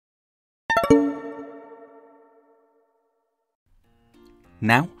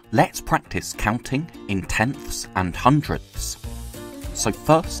Now, let's practice counting in tenths and hundredths. So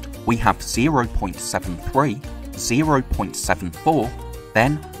first, we have 0.73, 0.74,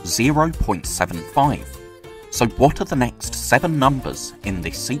 then 0.75. So what are the next 7 numbers in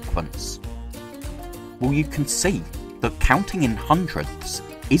this sequence? Well, you can see that counting in hundredths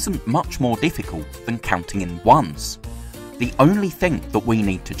isn't much more difficult than counting in ones. The only thing that we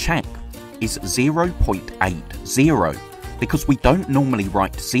need to check is 0.80, because we don't normally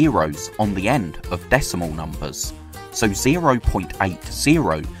write zeros on the end of decimal numbers. So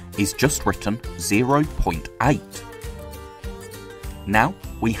 0.80 is just written 0.8. Now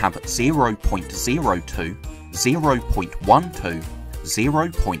we have 0.02, 0.12,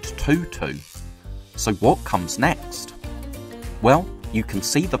 0.22. So what comes next? Well, you can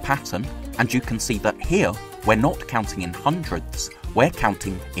see the pattern, and you can see that here we're not counting in hundredths, we're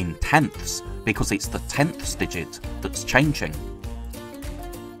counting in tenths, because it's the tenths digit that's changing.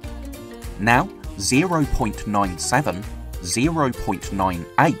 Now 0.97,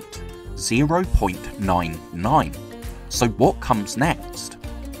 0.98, 0.99. So what comes next?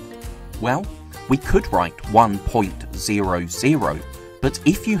 Well, we could write 1.00, but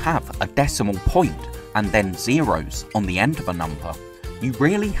if you have a decimal point and then zeros on the end of a number, you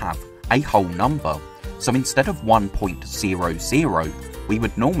really have a whole number. So instead of 1.00, we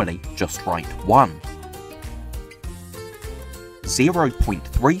would normally just write 1.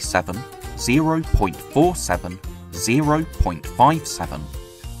 0.37, 0.47, 0.57.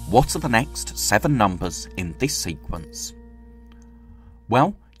 What are the next 7 numbers in this sequence?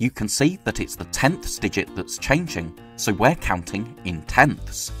 Well, you can see that it's the tenths digit that's changing, so we're counting in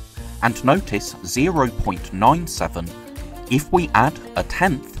tenths. And notice 0.97, if we add a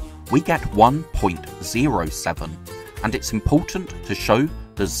tenth, we get 1.07. And it's important to show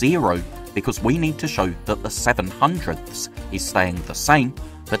the 0 because we need to show that the 7 hundredths is staying the same,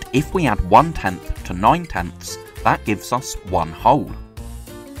 but if we add 1/10 to 9/10, that gives us 1 whole.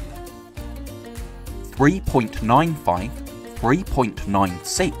 3.95,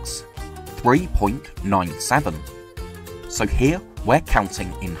 3.96, 3.97. So here we're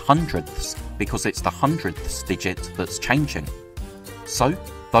counting in hundredths because it's the hundredths digit that's changing. So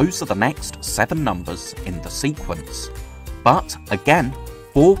those are the next 7 numbers in the sequence. But again,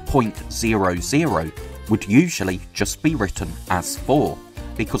 4.00 would usually just be written as 4,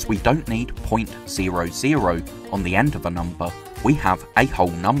 because we don't need 0.00 on the end of a number, we have a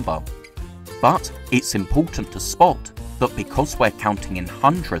whole number. But it's important to spot that because we're counting in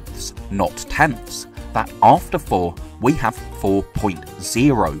hundredths, not tenths, that after 4 we have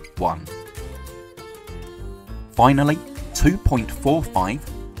 4.01. Finally, 2.45,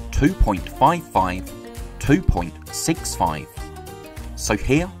 2.55, 2.65. So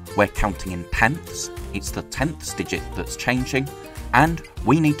here we're counting in tenths, it's the tenths digit that's changing, and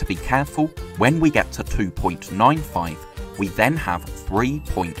we need to be careful when we get to 2.95, we then have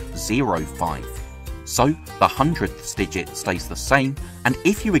 3.05. So the hundredths digit stays the same, and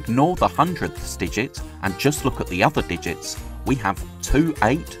if you ignore the hundredths digit and just look at the other digits, we have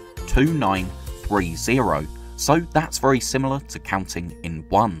 282930. So that's very similar to counting in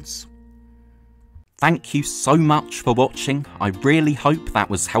ones. Thank you so much for watching. I really hope that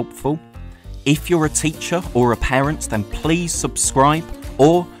was helpful. If you're a teacher or a parent, then please subscribe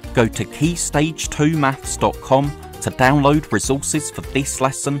or go to keystage2maths.com to download resources for this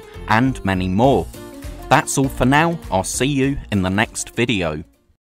lesson and many more. That's all for now. I'll see you in the next video.